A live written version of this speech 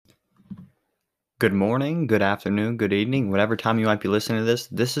Good morning, good afternoon, good evening, whatever time you might be listening to this.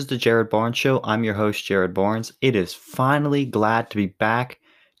 This is the Jared Barnes Show. I'm your host, Jared Barnes. It is finally glad to be back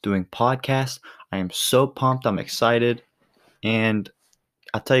doing podcasts. I am so pumped. I'm excited. And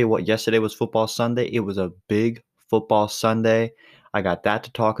I'll tell you what, yesterday was football Sunday. It was a big football Sunday. I got that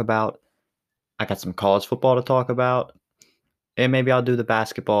to talk about. I got some college football to talk about. And maybe I'll do the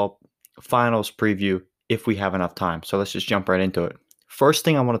basketball finals preview if we have enough time. So let's just jump right into it. First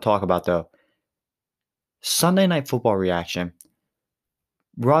thing I want to talk about, though, Sunday Night Football reaction.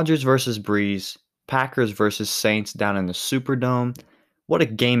 Rodgers versus Breeze, Packers versus Saints down in the Superdome. What a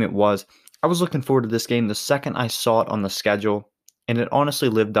game it was. I was looking forward to this game the second I saw it on the schedule, and it honestly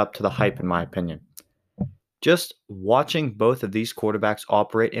lived up to the hype, in my opinion. Just watching both of these quarterbacks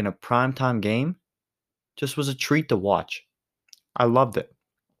operate in a primetime game just was a treat to watch. I loved it.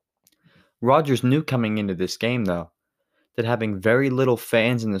 Rodgers knew coming into this game, though, that having very little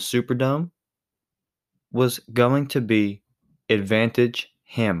fans in the Superdome was going to be advantage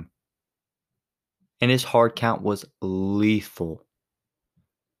him. And his hard count was lethal.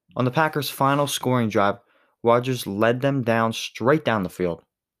 On the Packers' final scoring drive, Rodgers led them straight down the field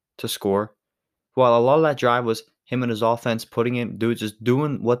to score. While a lot of that drive was him and his offense just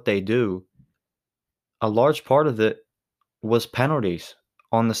doing what they do, a large part of it was penalties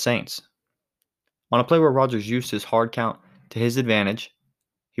on the Saints. On a play where Rodgers used his hard count to his advantage,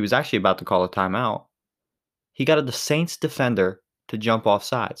 he was actually about to call a timeout. He got the Saints defender to jump off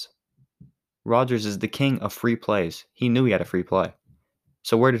sides. Rodgers is the king of free plays. He knew he had a free play.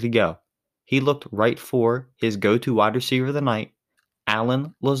 So where did he go? He looked right for his go-to wide receiver of the night,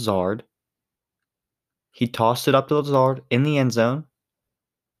 Allen Lazard. He tossed it up to Lazard in the end zone,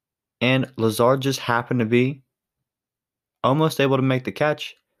 and Lazard just happened to be almost able to make the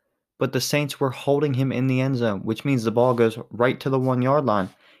catch, but the Saints were holding him in the end zone, which means the ball goes right to the 1-yard line.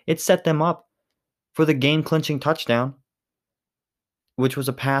 It set them up for the game-clinching touchdown, which was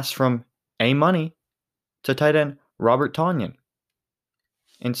a pass from A-Money to tight end Robert Tonyan.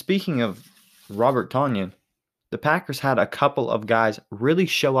 And speaking of Robert Tonyan, the Packers had a couple of guys really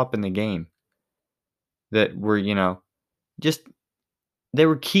show up in the game that were, they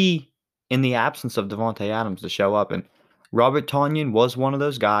were key in the absence of Davante Adams to show up. And Robert Tonyan was one of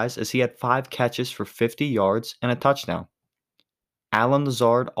those guys as he had 5 catches for 50 yards and a touchdown. Allen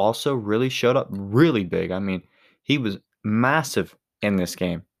Lazard also really showed up really big. I mean, he was massive in this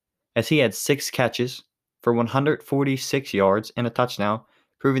game as he had 6 catches for 146 yards and a touchdown,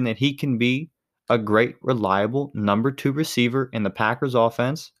 proving that he can be a great, reliable number 2 receiver in the Packers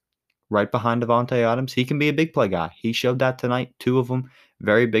offense, right behind Davante Adams. He can be a big play guy. He showed that tonight. 2 of them,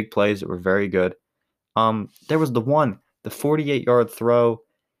 very big plays that were very good. There was the 48-yard throw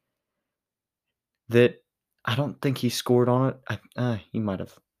that I don't think he scored on it. He might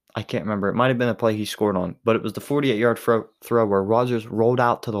have. I can't remember. It might have been a play he scored on, but it was the 48-yard throw where Rodgers rolled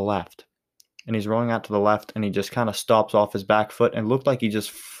out to the left. And he's rolling out to the left, and he just kind of stops off his back foot and looked like he just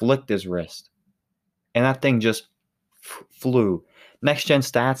flicked his wrist. And that thing just flew. Next Gen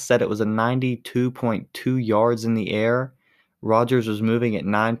Stats said it was a 92.2 yards in the air. Rodgers was moving at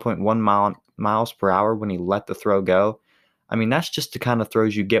 9.1 miles per hour when he let the throw go. I mean, that's just the kind of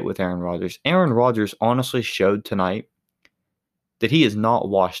throws you get with Aaron Rodgers. Aaron Rodgers honestly showed tonight that he is not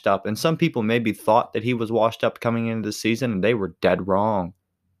washed up. And some people maybe thought that he was washed up coming into the season, and they were dead wrong.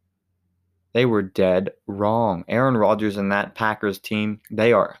 They were dead wrong. Aaron Rodgers and that Packers team,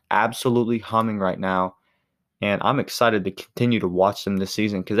 they are absolutely humming right now. And I'm excited to continue to watch them this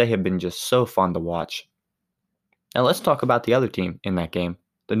season because they have been just so fun to watch. Now let's talk about the other team in that game,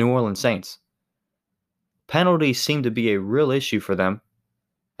 the New Orleans Saints. Penalties seemed to be a real issue for them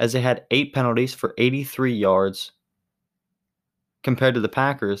as they had 8 penalties for 83 yards compared to the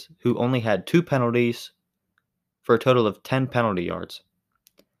Packers, who only had 2 penalties for a total of 10 penalty yards.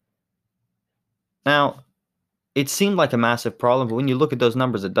 Now, it seemed like a massive problem, but when you look at those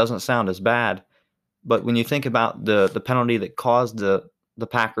numbers, it doesn't sound as bad. But when you think about the penalty that caused the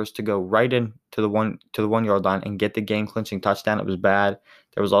Packers to go right into the 1-yard line and get the game-clinching touchdown, it was bad.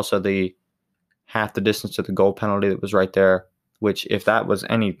 There was also the half the distance to the goal penalty that was right there, which if that was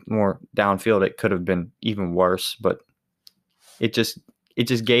any more downfield, it could have been even worse. But it just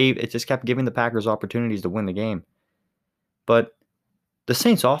kept giving the Packers opportunities to win the game. But the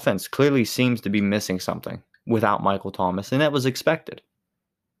Saints offense clearly seems to be missing something without Michael Thomas, and that was expected.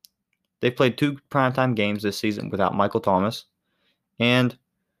 They've played 2 primetime games this season without Michael Thomas, and,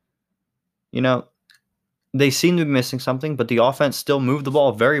 they seem to be missing something, but the offense still moved the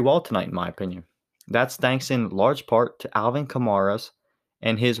ball very well tonight, in my opinion. That's thanks in large part to Alvin Kamara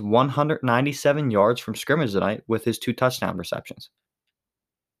and his 197 yards from scrimmage tonight with his 2 touchdown receptions.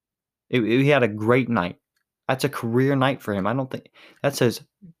 He had a great night. That's a career night for him. I don't think that's his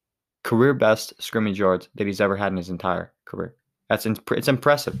career best scrimmage yards that he's ever had in his entire career. It's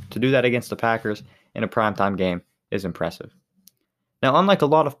impressive. To do that against the Packers in a primetime game is impressive. Now, unlike a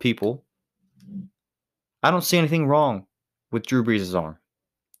lot of people, I don't see anything wrong with Drew Brees' arm.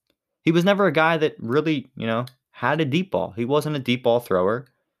 He was never a guy that really, had a deep ball. He wasn't a deep ball thrower.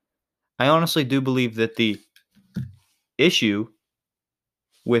 I honestly do believe that the issue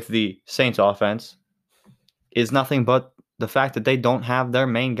with the Saints offense is nothing but the fact that they don't have their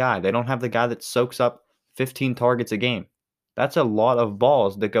main guy. They don't have the guy that soaks up 15 targets a game. That's a lot of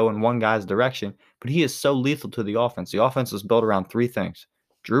balls that go in one guy's direction, but he is so lethal to the offense. The offense is built around three things: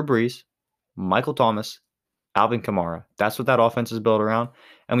 Drew Brees, Michael Thomas, Alvin Kamara. That's what that offense is built around.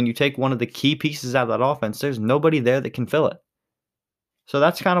 And when you take one of the key pieces out of that offense, there's nobody there that can fill it. So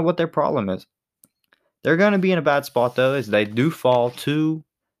that's kind of what their problem is. They're going to be in a bad spot, though, as they do fall to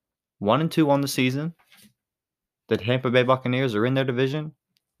 1-2 on the season. The Tampa Bay Buccaneers are in their division.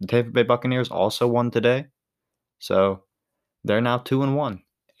 The Tampa Bay Buccaneers also won today. So they're now 2-1.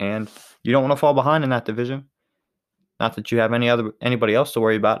 And you don't want to fall behind in that division. Not that you have anybody else to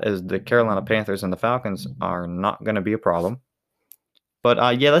worry about, as the Carolina Panthers and the Falcons are not going to be a problem. But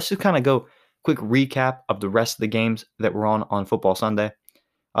let's just kind of go quick recap of the rest of the games that were on Football Sunday.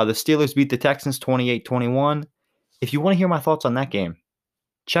 The Steelers beat the Texans 28-21. If you want to hear my thoughts on that game,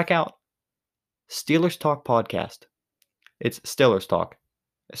 check out Steelers Talk Podcast. It's Steelers Talk.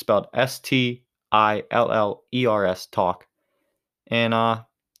 It's spelled Stillers Talk. And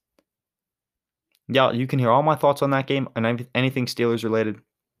you can hear all my thoughts on that game and anything Steelers related,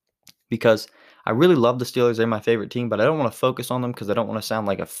 because I really love the Steelers. They're my favorite team, but I don't want to focus on them because I don't want to sound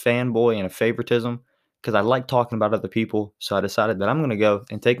like a fanboy and a favoritism, because I like talking about other people. So I decided that I'm going to go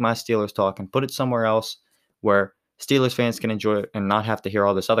and take my Steelers talk and put it somewhere else where Steelers fans can enjoy it and not have to hear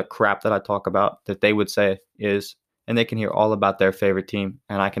all this other crap that I talk about that they would say is, and they can hear all about their favorite team,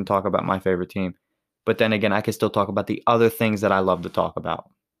 and I can talk about my favorite team. But then again, I can still talk about the other things that I love to talk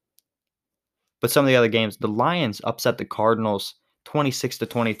about. But some of the other games, the Lions upset the Cardinals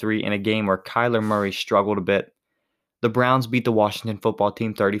 26-23 in a game where Kyler Murray struggled a bit. The Browns beat the Washington football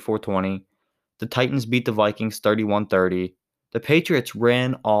team 34-20. The Titans beat the Vikings 31-30. The Patriots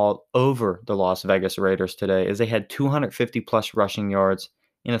ran all over the Las Vegas Raiders today as they had 250-plus rushing yards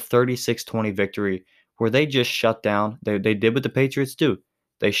in a 36-20 victory where they just shut down. They did what the Patriots do.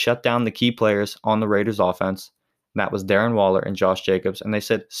 They shut down the key players on the Raiders offense. That was Darren Waller and Josh Jacobs, and they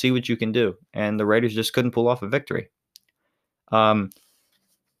said, see what you can do. And the Raiders just couldn't pull off a victory. A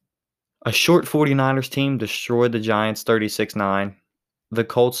short 49ers team destroyed the Giants 36-9. The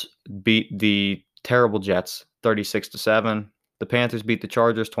Colts beat the terrible Jets 36-7. The Panthers beat the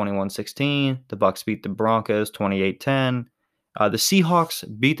Chargers 21-16. The Bucs beat the Broncos 28-10. The Seahawks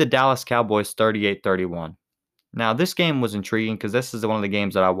beat the Dallas Cowboys 38-31. Now, this game was intriguing because this is one of the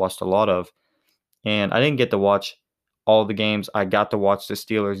games that I watched a lot of. And I didn't get to watch all the games. I got to watch the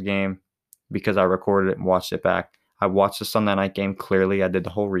Steelers game because I recorded it and watched it back. I watched the Sunday night game clearly. I did the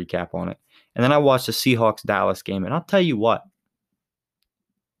whole recap on it. And then I watched the Seahawks-Dallas game. And I'll tell you what,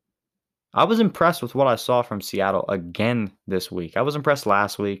 I was impressed with what I saw from Seattle again this week. I was impressed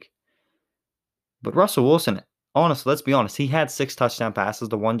last week. But Russell Wilson, honestly, let's be honest, he had 6 touchdown passes.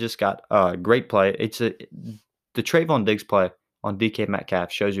 The one just got a great play. The Trayvon Diggs play on DK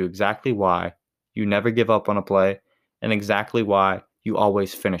Metcalf shows you exactly why you never give up on a play and exactly why you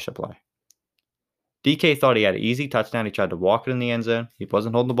always finish a play. DK thought he had an easy touchdown. He tried to walk it in the end zone. He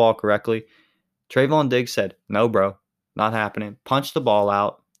wasn't holding the ball correctly. Trayvon Diggs said, no, bro, not happening. Punched the ball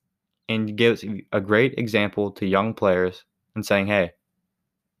out and gives a great example to young players and saying, hey,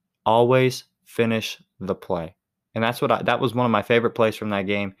 always finish the play. And that was one of my favorite plays from that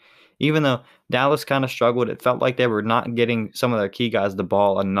game. Even though Dallas kind of struggled, it felt like they were not getting some of their key guys the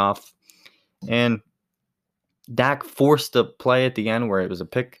ball enough. And Dak forced the play at the end where it was a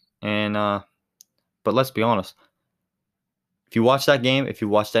pick. But let's be honest. If you watch that game, if you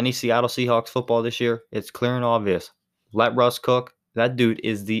watched any Seattle Seahawks football this year, it's clear and obvious. Let Russ cook. That dude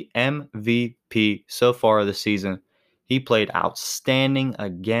is the MVP so far of the season. He played outstanding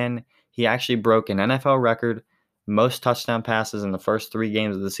again. He actually broke an NFL record, most touchdown passes in the first 3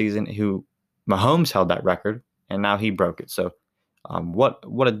 games of the season. Mahomes held that record, and now he broke it. So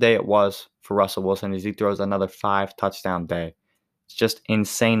what a day it was for Russell Wilson as he throws another 5-touchdown day. It's just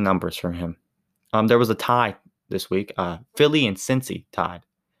insane numbers from him. There was a tie this week. Philly and Cincy tied.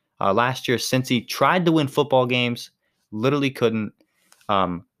 Last year, Cincy tried to win football games, literally couldn't.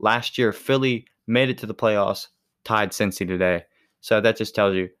 Last year, Philly made it to the playoffs, tied Cincy today. So that just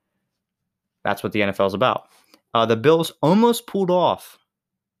tells you that's what the NFL is about. The Bills almost pulled off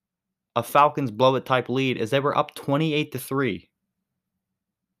a Falcons blow-it type lead is they were up 28-3.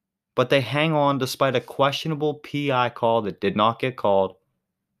 But they hang on despite a questionable PI call that did not get called.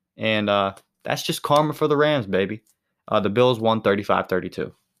 And that's just karma for the Rams, baby. The Bills won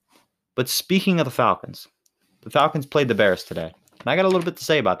 35-32. But speaking of the Falcons played the Bears today. And I got a little bit to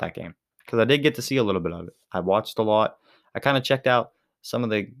say about that game because I did get to see a little bit of it. I watched a lot. I kind of checked out some of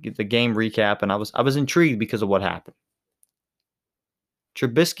the game recap, and I was intrigued because of what happened.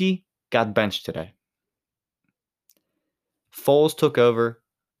 Trubisky got benched today. Foles took over,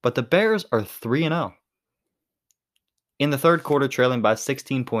 but the Bears are 3-0. In the third quarter, trailing by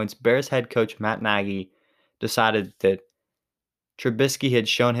 16 points, Bears head coach Matt Nagy decided that Trubisky had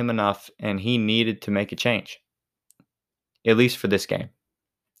shown him enough and he needed to make a change, at least for this game.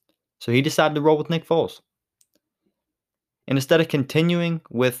 So he decided to roll with Nick Foles. And instead of continuing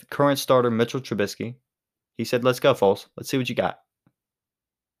with current starter Mitchell Trubisky, he said, let's go, Foles. Let's see what you got.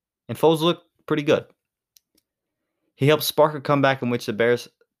 And Foles looked pretty good. He helped spark a comeback in which the Bears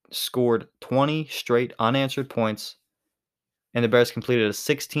scored 20 straight unanswered points, and the Bears completed a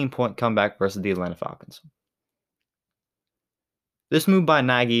 16-point comeback versus the Atlanta Falcons. This move by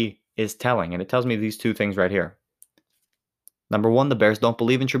Nagy is telling, and it tells me these two things right here. Number one, the Bears don't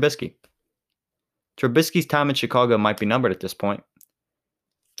believe in Trubisky. Trubisky's time in Chicago might be numbered at this point.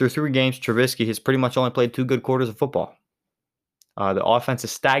 Through 3 games, Trubisky has pretty much only played 2 good quarters of football. The offense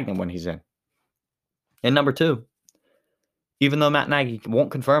is stagnant when he's in. And number 2, even though Matt Nagy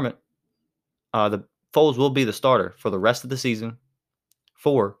won't confirm it, the Foles will be the starter for the rest of the season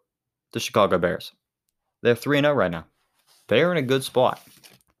for the Chicago Bears. They're 3-0 right now. They're in a good spot.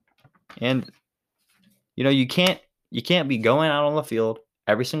 And you can't be going out on the field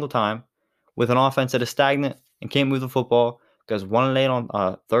every single time with an offense that is stagnant and can't move the football because 1-8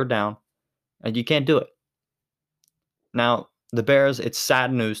 on third down, and you can't do it. Now, the Bears, it's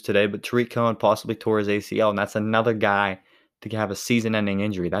sad news today, but Tariq Cohen possibly tore his ACL, and that's another guy to have a season-ending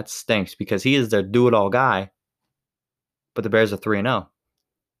injury. That stinks because he is their do-it-all guy, but the Bears are 3-0.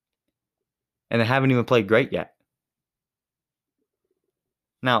 And they haven't even played great yet.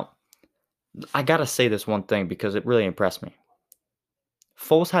 Now, I got to say this one thing because it really impressed me.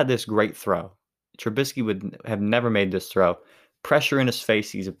 Foles had this great throw. Trubisky would have never made this throw. Pressure in his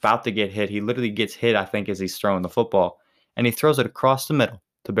face. He's about to get hit. He literally gets hit, I think, as he's throwing the football. And he throws it across the middle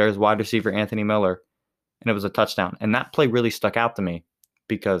to Bears wide receiver Anthony Miller. And it was a touchdown. And that play really stuck out to me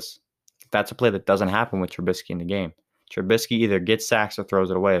because that's a play that doesn't happen with Trubisky in the game. Trubisky either gets sacks or throws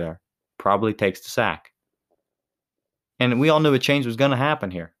it away there. Probably takes the sack. And we all knew a change was going to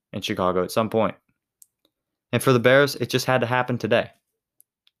happen here in Chicago at some point. And for the Bears, it just had to happen today.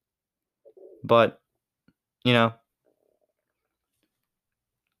 But,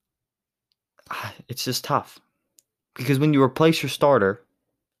 it's just tough. Because when you replace your starter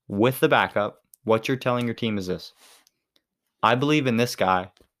with the backup, what you're telling your team is this. I believe in this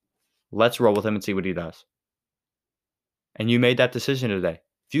guy. Let's roll with him and see what he does. And you made that decision today.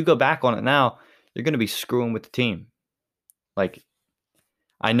 If you go back on it now, you're going to be screwing with the team. Like,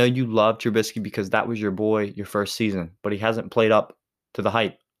 I know you love Trubisky because that was your boy your first season, but he hasn't played up to the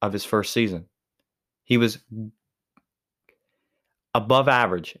hype of his first season. He was above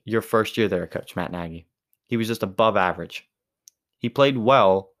average your first year there, Coach Matt Nagy. He was just above average. He played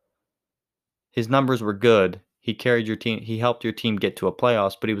well. His numbers were good. He carried your team. He helped your team get to a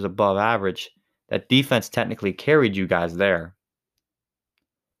playoffs, but he was above average. That defense technically carried you guys there.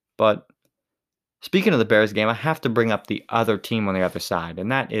 But speaking of the Bears game, I have to bring up the other team on the other side,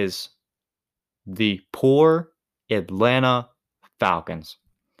 and that is the poor Atlanta Falcons.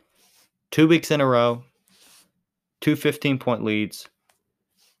 2 weeks in a row, 2 15-point leads,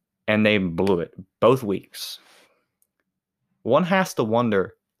 and they blew it both weeks. One has to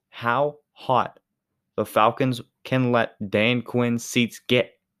wonder how hot the Falcons can let Dan Quinn's seats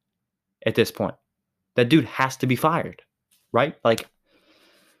get at this point. That dude has to be fired, right? Like,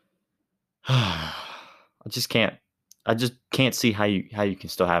 I just can't see how you can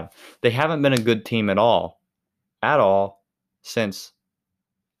still have it. They haven't been a good team at all since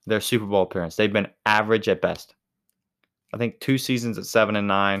their Super Bowl appearance. They've been average at best. I think 2 seasons at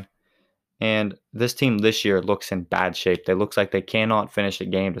 7-9. And this team this year looks in bad shape. They looks like they cannot finish a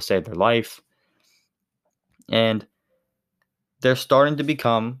game to save their life. And they're starting to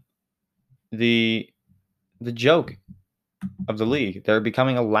become the joke of the league. They're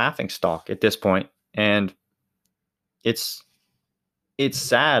becoming a laughingstock at this point. And it's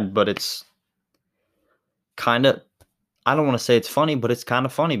sad, but it's kind of, I don't want to say it's funny, but it's kind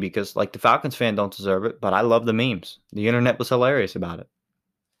of funny because, like, the Falcons fan don't deserve it, but I love the memes. The internet was hilarious about it.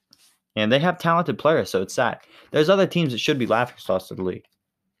 And they have talented players, so it's sad. There's other teams that should be laughingstocks to the league.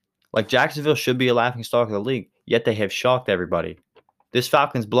 Like, Jacksonville should be a laughingstock of the league, yet they have shocked everybody. This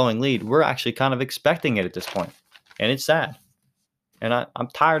Falcons blowing lead, we're actually kind of expecting it at this point, and it's sad. And I'm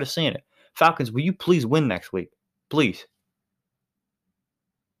tired of seeing it. Falcons, will you please win next week? Please.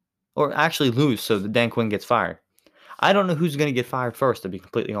 Or actually lose so that Dan Quinn gets fired. I don't know who's going to get fired first, to be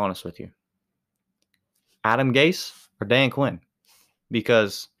completely honest with you. Adam Gase or Dan Quinn?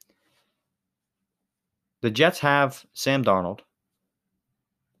 Because the Jets have Sam Darnold,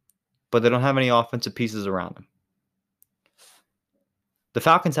 but they don't have any offensive pieces around him. The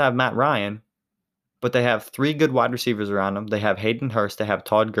Falcons have Matt Ryan, but they have 3 good wide receivers around them. They have Hayden Hurst, they have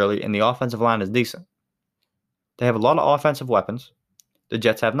Todd Gurley, and the offensive line is decent. They have a lot of offensive weapons. The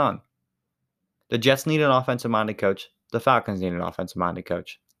Jets have none. The Jets need an offensive-minded coach. The Falcons need an offensive-minded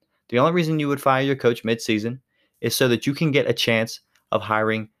coach. The only reason you would fire your coach midseason is so that you can get a chance of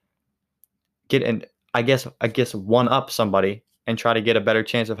I guess one up somebody and try to get a better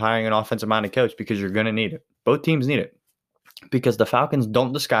chance of hiring an offensive-minded coach, because you're going to need it. Both teams need it, because the Falcons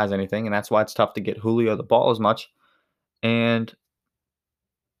don't disguise anything, and that's why it's tough to get Julio the ball as much. And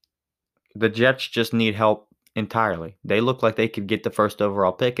the Jets just need help entirely. They look like they could get the first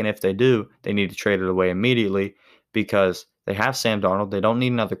overall pick, and if they do, they need to trade it away immediately, because they have Sam Darnold. They don't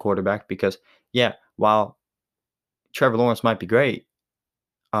need another quarterback, because, while Trevor Lawrence might be great,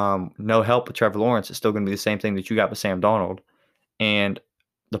 no help with Trevor Lawrence is still going to be the same thing that you got with Sam Darnold. And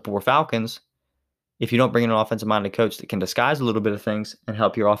the poor Falcons, if you don't bring in an offensive-minded coach that can disguise a little bit of things and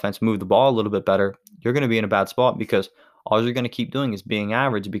help your offense move the ball a little bit better, you're going to be in a bad spot, because all you're going to keep doing is being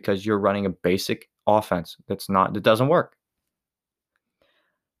average, because you're running a basic offense that doesn't work.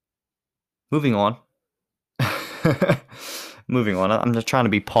 Moving on. Moving on. I'm just trying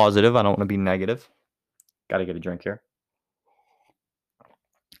to be positive. I don't want to be negative. Got to get a drink here.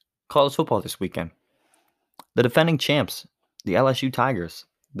 College football this weekend. The defending champs, the LSU Tigers,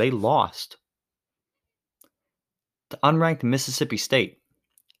 they lost to unranked Mississippi State.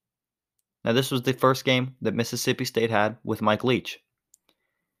 Now, this was the first game that Mississippi State had with Mike Leach.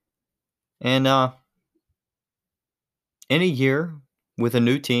 And in a year with a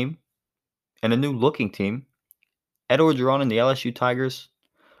new team and a new looking team, Ed Orgeron and the LSU Tigers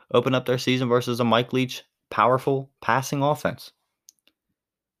open up their season versus a Mike Leach powerful passing offense.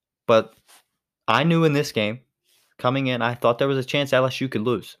 But I knew in this game, coming in, I thought there was a chance LSU could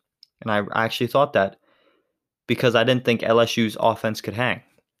lose. And I actually thought that, because I didn't think LSU's offense could hang.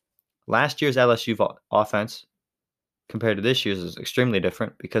 Last year's LSU offense compared to this year's is extremely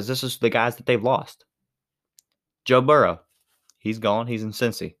different, because this is the guys that they've lost. Joe Burrow, he's gone. He's in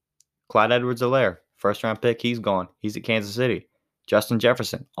Cincy. Clyde Edwards-Helaire, first-round pick, he's gone. He's at Kansas City. Justin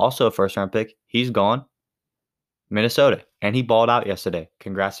Jefferson, also a first-round pick, he's gone. Minnesota, and he balled out yesterday.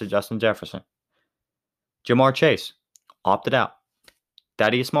 Congrats to Justin Jefferson. Jamar Chase, opted out.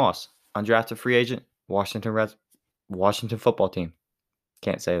 Thaddeus Moss, undrafted free agent, Washington football team.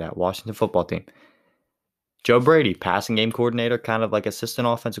 Can't say that. Washington football team. Joe Brady, passing game coordinator, kind of like assistant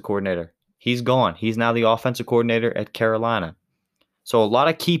offensive coordinator. He's gone. He's now the offensive coordinator at Carolina. So a lot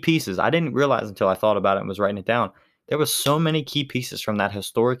of key pieces. I didn't realize until I thought about it and was writing it down. There was so many key pieces from that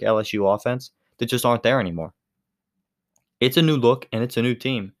historic LSU offense that just aren't there anymore. It's a new look and it's a new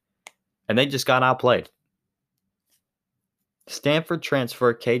team. And they just got outplayed. Stanford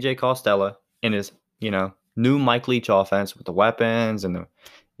transfer KJ Costello in his, new Mike Leach offense with the weapons and the,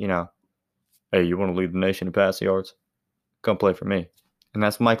 hey, you want to lead the nation in passing yards? Come play for me. And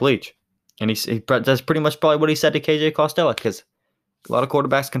that's Mike Leach. And that's pretty much probably what he said to KJ Costello, because a lot of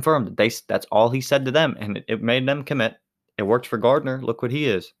quarterbacks confirmed that that's all he said to them, and it made them commit. It worked for Gardner. Look what he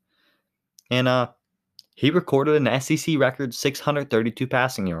is. And he recorded an SEC record 632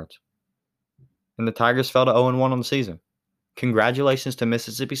 passing yards. And the Tigers fell to 0-1 on the season. Congratulations to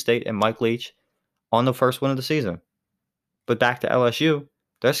Mississippi State and Mike Leach on the first win of the season. But back to LSU,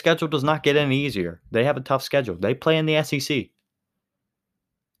 their schedule does not get any easier. They have a tough schedule. They play in the SEC.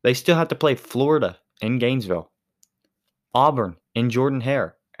 They still have to play Florida in Gainesville, Auburn in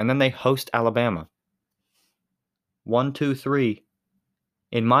Jordan-Hare, and then they host Alabama. 1, 2, 3.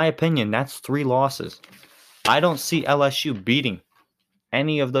 In my opinion, that's 3 losses. I don't see LSU beating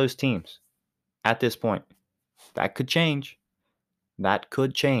any of those teams at this point. That could change.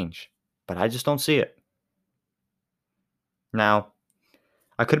 But I just don't see it. Now,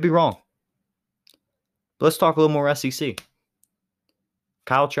 I could be wrong. But let's talk a little more SEC.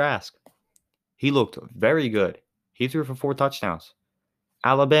 Kyle Trask. He looked very good. He threw for 4 touchdowns.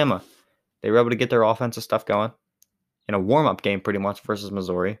 Alabama. They were able to get their offensive stuff going in a warm-up game pretty much versus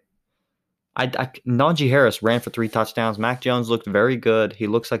Missouri. Najee Harris ran for 3 touchdowns. Mac Jones looked very good. He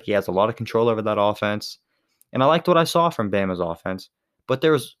looks like he has a lot of control over that offense. And I liked what I saw from Bama's offense. but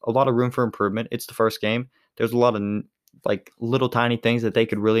there was a lot of room for improvement. It's the first game. There's a lot of little tiny things that they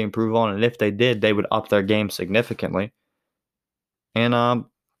could really improve on, and if they did, they would up their game significantly. And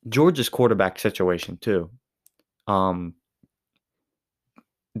Georgia's quarterback situation too. Um,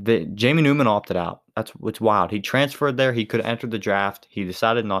 Jamie Newman opted out. That's what's wild. He transferred there. He could have entered the draft. He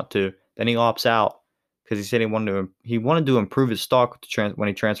decided not to. Then he opts out because he said he wanted to improve his stock when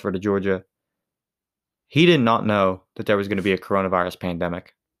he transferred to Georgia. He did not know that there was going to be a coronavirus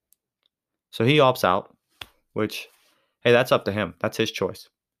pandemic, so he opts out. Which, hey, that's up to him. That's his choice.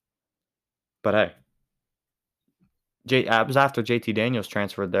 But hey, it was after JT Daniels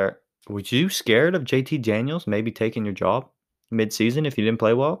transferred there. Was you scared of JT Daniels maybe taking your job mid-season if you didn't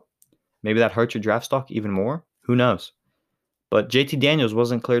play well? Maybe that hurt your draft stock even more? Who knows? But JT Daniels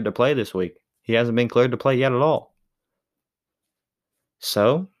wasn't cleared to play this week. He hasn't been cleared to play yet at all.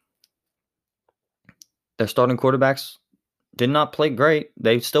 So, their starting quarterbacks did not play great.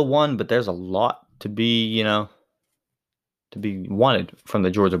 They still won, but there's a lot to be wanted from the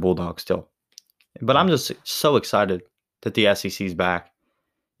Georgia Bulldogs still. But I'm just so excited that the SEC's back.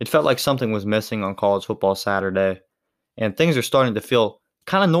 It felt like something was missing on college football Saturday, and things are starting to feel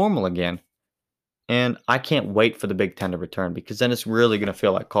kind of normal again. And I can't wait for the Big Ten to return because then it's really going to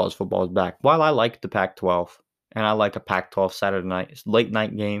feel like college football is back. While I like the Pac-12 and I like a Pac-12 Saturday night, late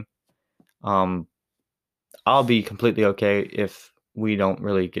night game, I'll be completely okay if we don't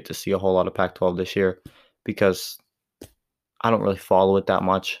really get to see a whole lot of Pac-12 this year because I don't really follow it that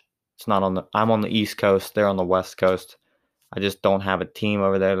much. I'm on the East Coast, they're on the West Coast. I just don't have a team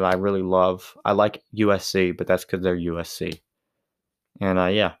over there that I really love. I like USC, but that's because they're USC.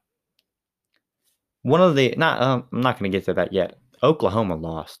 And yeah. I'm not going to get to that yet. Oklahoma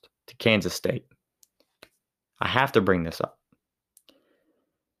lost to Kansas State. I have to bring this up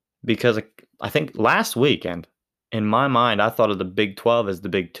because I think last weekend, in my mind, I thought of the Big 12 as the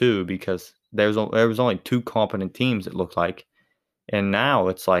Big 2 because there was only 2 competent teams, it looked like. And now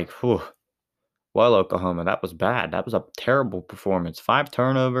it's like, whew, well, Oklahoma, that was bad. That was a terrible performance. 5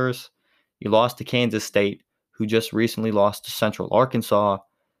 turnovers. You lost to Kansas State, who just recently lost to Central Arkansas.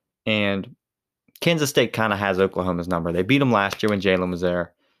 And Kansas State kind of has Oklahoma's number. They beat them last year when Jalen was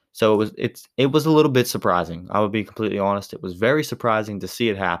there. So it was a little bit surprising. I would be completely honest. It was very surprising to see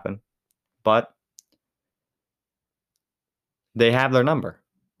it happen. But they have their number.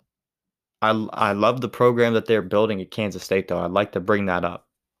 I love the program that they're building at Kansas State, though. I'd like to bring that up.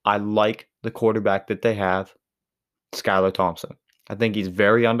 I like the quarterback that they have, Skylar Thompson. I think he's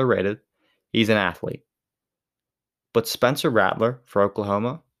very underrated. He's an athlete. But Spencer Rattler for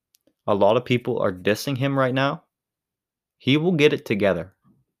Oklahoma, a lot of people are dissing him right now. He will get it together.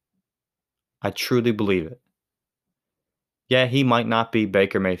 I truly believe it. Yeah, he might not be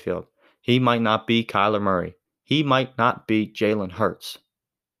Baker Mayfield. He might not be Kyler Murray. He might not be Jalen Hurts.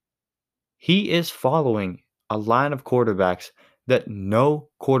 He is following a line of quarterbacks that no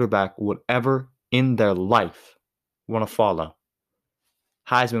quarterback would ever in their life want to follow.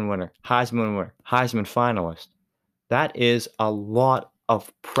 Heisman winner, Heisman finalist. That is a lot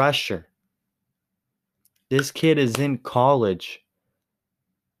of pressure. This kid is in college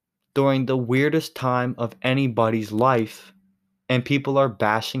during the weirdest time of anybody's life, and people are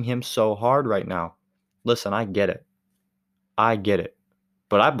bashing him so hard right now. Listen, I get it.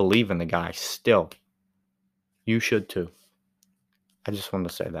 But I believe in the guy still. You should too. I just wanted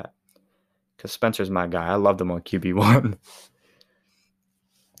to say that. Because Spencer's my guy. I loved him on QB1.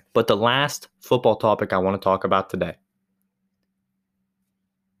 But the last football topic I want to talk about today.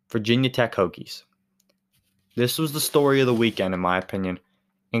 Virginia Tech Hokies. This was the story of the weekend, in my opinion,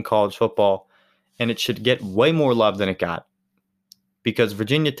 in college football. And it should get way more love than it got. Because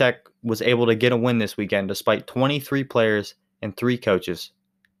Virginia Tech was able to get a win this weekend despite 23 players and 3 coaches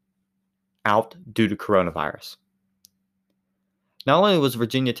out due to coronavirus. Not only was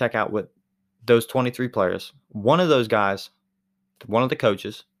Virginia Tech out with those 23 players, one of those guys, one of the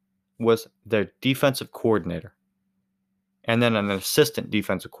coaches, was their defensive coordinator. And then an assistant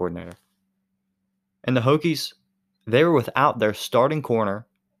defensive coordinator. And the Hokies, they were without their starting corner,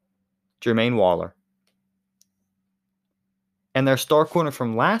 Jermaine Waller. And their star corner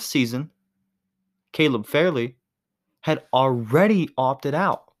from last season, Caleb Fairley, had already opted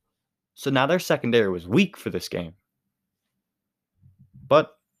out. So now their secondary was weak for this game.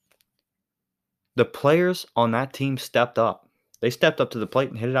 But the players on that team stepped up. They stepped up to the plate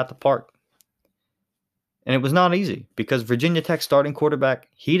and hit it out the park. And it was not easy because Virginia Tech's starting quarterback,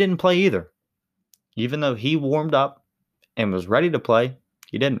 he didn't play either. Even though he warmed up and was ready to play,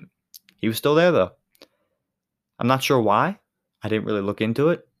 he didn't. He was still there, though. I'm not sure why. I didn't really look into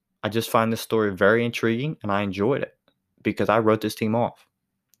it. I just find this story very intriguing, and I enjoyed it because I wrote this team off.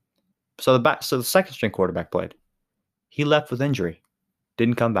 So the second string quarterback played. He left with injury.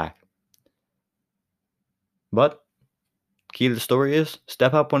 Didn't come back. But key to the story is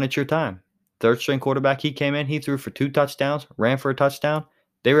step up when it's your time. Third string quarterback, he came in, he threw for 2 touchdowns, ran for a touchdown.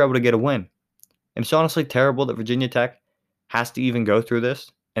 They were able to get a win. And it's honestly terrible that Virginia Tech has to even go through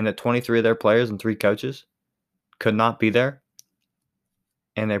this and that 23 of their players and 3 coaches could not be there.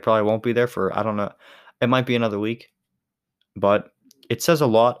 And they probably won't be there for, I don't know, it might be another week. But it says a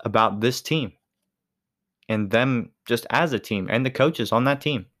lot about this team and them just as a team and the coaches on that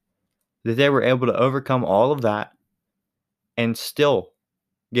team that they were able to overcome all of that and still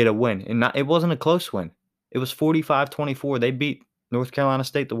get a win. And it wasn't a close win. It was 45-24. They beat North Carolina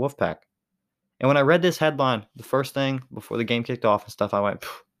State, the Wolfpack. And when I read this headline, the first thing before the game kicked off and stuff, I went,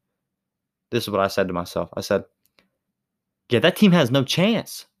 this is what I said to myself. I said, yeah, that team has no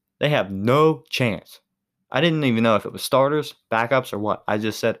chance. They have no chance. I didn't even know if it was starters, backups, or what. I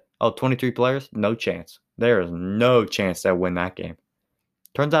just said, 23 players, no chance. There is no chance they'll win that game.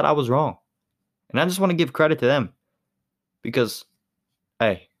 Turns out I was wrong. And I just want to give credit to them because,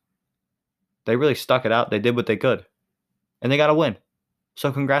 hey, they really stuck it out. They did what they could. And they got a win.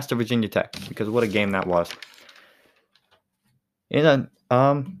 So congrats to Virginia Tech because what a game that was. And then,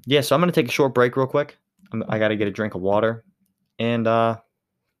 so I'm going to take a short break real quick. I got to get a drink of water. And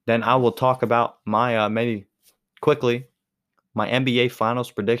then I will talk about my, maybe quickly, my NBA Finals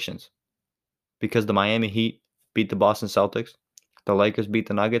predictions. Because the Miami Heat beat the Boston Celtics. The Lakers beat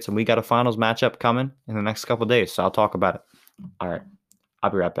the Nuggets. And we got a finals matchup coming in the next couple of days. So I'll talk about it. All right. I'll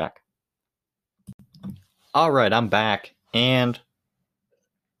be right back. All right. I'm back. And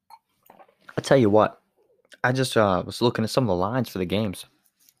I'll tell you what. I just was looking at some of the lines for the games.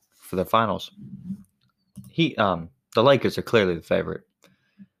 For the finals. The Lakers are clearly the favorite.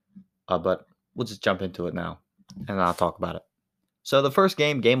 But we'll just jump into it now. And I'll talk about it. So the first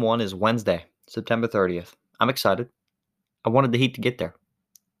game, game 1, is Wednesday, September 30th. I'm excited. I wanted the Heat to get there.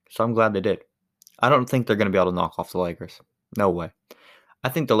 So I'm glad they did. I don't think they're going to be able to knock off the Lakers. No way. I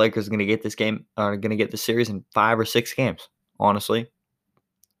think the Lakers are going to get this game, are going to get the series in 5 or 6 games, honestly.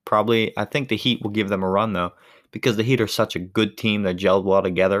 Probably, I think the Heat will give them a run, though, because the Heat are such a good team. They're gelled well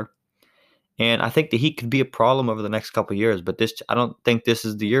together. And I think the Heat could be a problem over the next couple of years, but I don't think this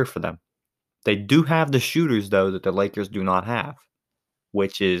is the year for them. They do have the shooters, though, that the Lakers do not have,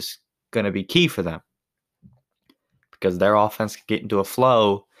 which is going to be key for them. Because their offense can get into a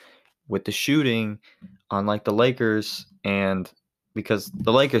flow with the shooting, unlike the Lakers, and because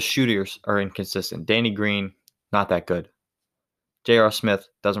the Lakers' shooters are inconsistent. Danny Green, not that good. J.R. Smith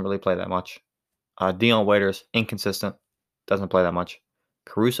doesn't really play that much. Dion Waiters, inconsistent, doesn't play that much.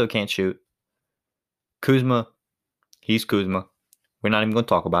 Caruso can't shoot. Kuzma, he's Kuzma. We're not even going to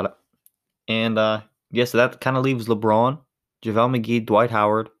talk about it. And, so that kind of leaves LeBron, JaVale McGee, Dwight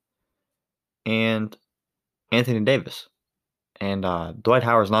Howard, and Anthony Davis. And Dwight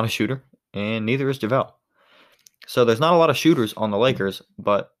Howard's not a shooter, and neither is JaVale. So there's not a lot of shooters on the Lakers,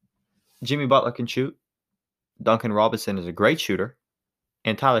 but Jimmy Butler can shoot. Duncan Robinson is a great shooter,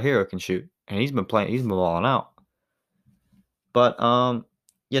 and Tyler Hero can shoot. And he's been balling out. But, so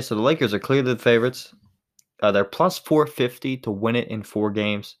the Lakers are clearly the favorites. They're plus 450 to win it in 4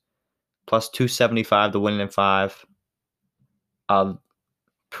 games, plus 275 to win it in 5.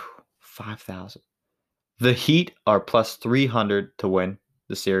 5,000. The Heat are plus 300 to win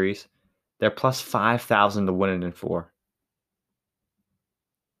the series. They're plus 5,000 to win it in 4.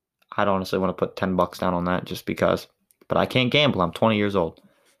 I'd honestly want to put $10 down on that just because. But I can't gamble. I'm 20 years old.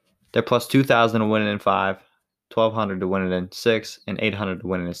 They're plus 2,000 to win it in 5, 1,200 to win it in 6, and 800 to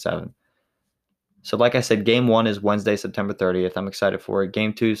win it in 7. So like I said, game 1 is Wednesday, September 30th. I'm excited for it.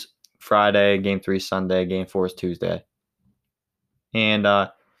 Game 2's Friday. Game 3 is Sunday. Game 4 is Tuesday. And,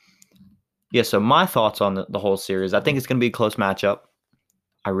 so my thoughts on the whole series, I think it's going to be a close matchup.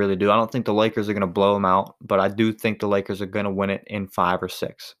 I really do. I don't think the Lakers are going to blow them out, but I do think the Lakers are going to win it in 5 or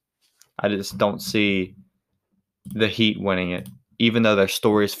 6. I just don't see the Heat winning it, even though their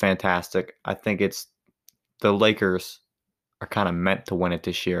story is fantastic. I think it's the Lakers are kind of meant to win it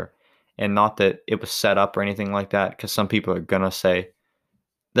this year, and not that it was set up or anything like that, because some people are going to say,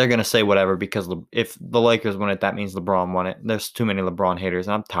 they're going to say whatever, because if the Lakers win it, that means LeBron won it. There's too many LeBron haters,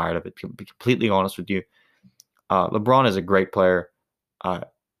 and I'm tired of it, to be completely honest with you. LeBron is a great player, but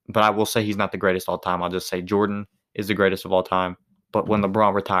I will say he's not the greatest all time. I'll just say Jordan is the greatest of all time. But when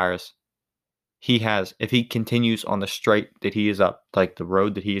LeBron retires, if he continues on the straight that he is up, like the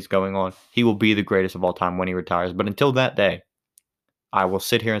road that he is going on, he will be the greatest of all time when he retires. But until that day, I will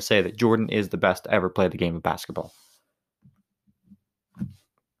sit here and say that Jordan is the best to ever play the game of basketball.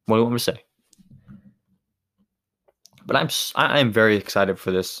 What do you want me to say? But I am very excited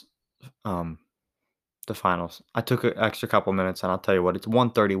for this, um, the finals. I took an extra couple minutes, and I'll tell you what, it's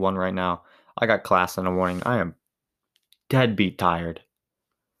 1:31 right now. I got class in the morning. I am deadbeat tired.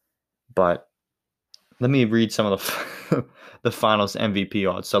 But let me read some of the the finals MVP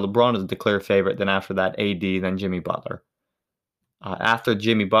odds. So LeBron is the clear favorite. Then after that, AD. Then Jimmy Butler. After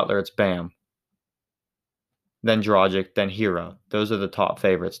Jimmy Butler, it's Bam. Then Dragic. Then Hero. Those are the top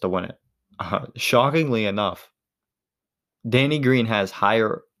favorites to win it. Shockingly enough, Danny Green has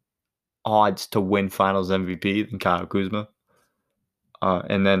higher odds to win Finals MVP than Kyle Kuzma.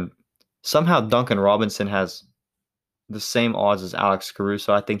 And then somehow Duncan Robinson has the same odds as Alex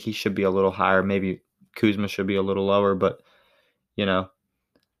Caruso. I think he should be a little higher. Maybe Kuzma should be a little lower, but you know,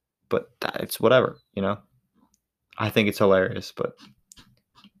 it's whatever, I think it's hilarious. But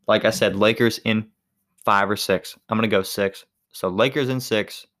like I said, Lakers in 5 or 6. I'm gonna go 6. So Lakers in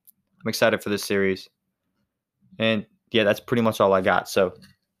 6. I'm excited for this series. And yeah, that's pretty much all I got. So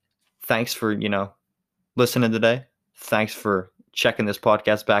thanks for, listening today. Thanks for checking this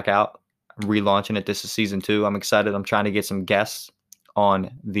podcast back out. I'm relaunching it. This is season 2. I'm excited. I'm trying to get some guests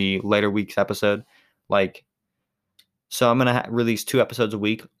on the later weeks episode. So I'm going to release 2 episodes a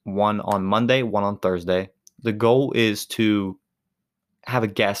week, one on Monday, one on Thursday. The goal is to have a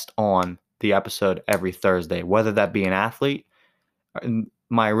guest on the episode every Thursday, whether that be an athlete.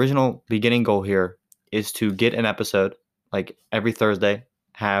 My original beginning goal here is to get an episode like every Thursday,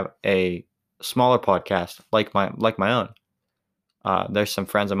 have a smaller podcast like my own. There's some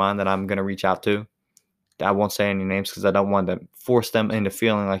friends of mine that I'm going to reach out to. I won't say any names because I don't want to force them into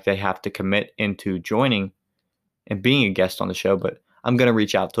feeling like they have to commit into joining and being a guest on the show. But I'm going to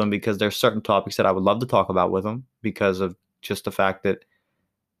reach out to them because there's certain topics that I would love to talk about with them because of just the fact that,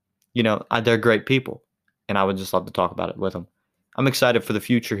 they're great people and I would just love to talk about it with them. I'm excited for the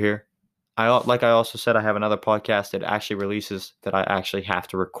future here. I also said, I have another podcast that actually releases that I actually have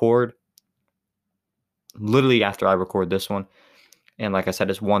to record literally after I record this one. And like I said,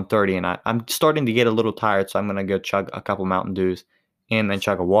 it's 1:30 and I'm starting to get a little tired. So I'm going to go chug a couple Mountain Dews and then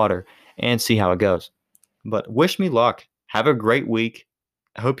chug a water and see how it goes. But wish me luck. Have a great week.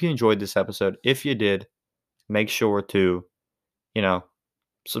 I hope you enjoyed this episode. If you did, make sure to,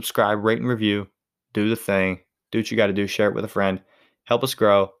 subscribe, rate, and review. Do the thing. Do what you got to do. Share it with a friend. Help us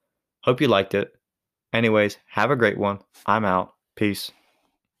grow. Hope you liked it. Anyways, have a great one. I'm out. Peace.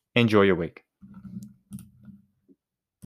 Enjoy your week.